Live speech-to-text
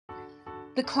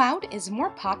The cloud is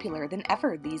more popular than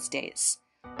ever these days,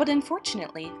 but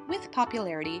unfortunately, with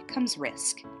popularity comes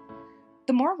risk.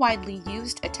 The more widely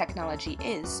used a technology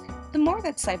is, the more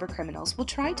that cybercriminals will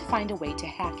try to find a way to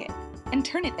hack it and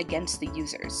turn it against the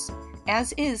users,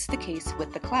 as is the case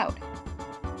with the cloud.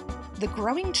 The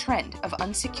growing trend of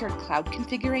unsecured cloud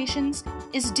configurations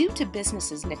is due to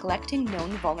businesses neglecting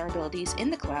known vulnerabilities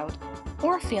in the cloud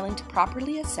or failing to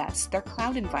properly assess their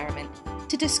cloud environment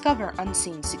to discover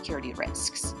unseen security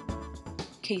risks.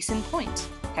 Case in point,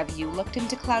 have you looked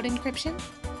into cloud encryption?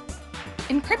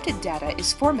 Encrypted data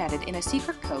is formatted in a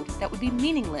secret code that would be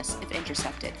meaningless if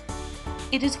intercepted.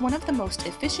 It is one of the most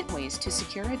efficient ways to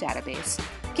secure a database,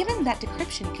 given that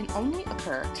decryption can only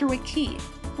occur through a key,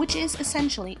 which is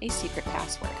essentially a secret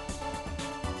password.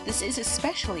 This is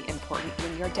especially important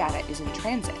when your data is in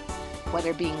transit,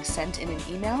 whether being sent in an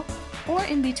email or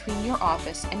in between your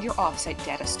office and your offsite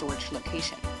data storage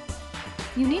location.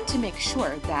 You need to make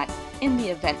sure that, in the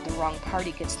event the wrong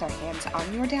party gets their hands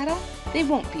on your data, they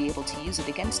won't be able to use it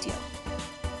against you.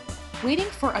 Waiting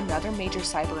for another major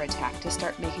cyber attack to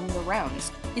start making the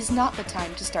rounds is not the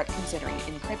time to start considering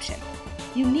encryption.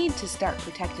 You need to start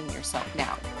protecting yourself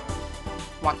now.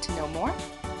 Want to know more?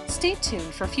 Stay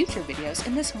tuned for future videos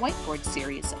in this whiteboard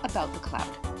series about the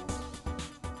cloud.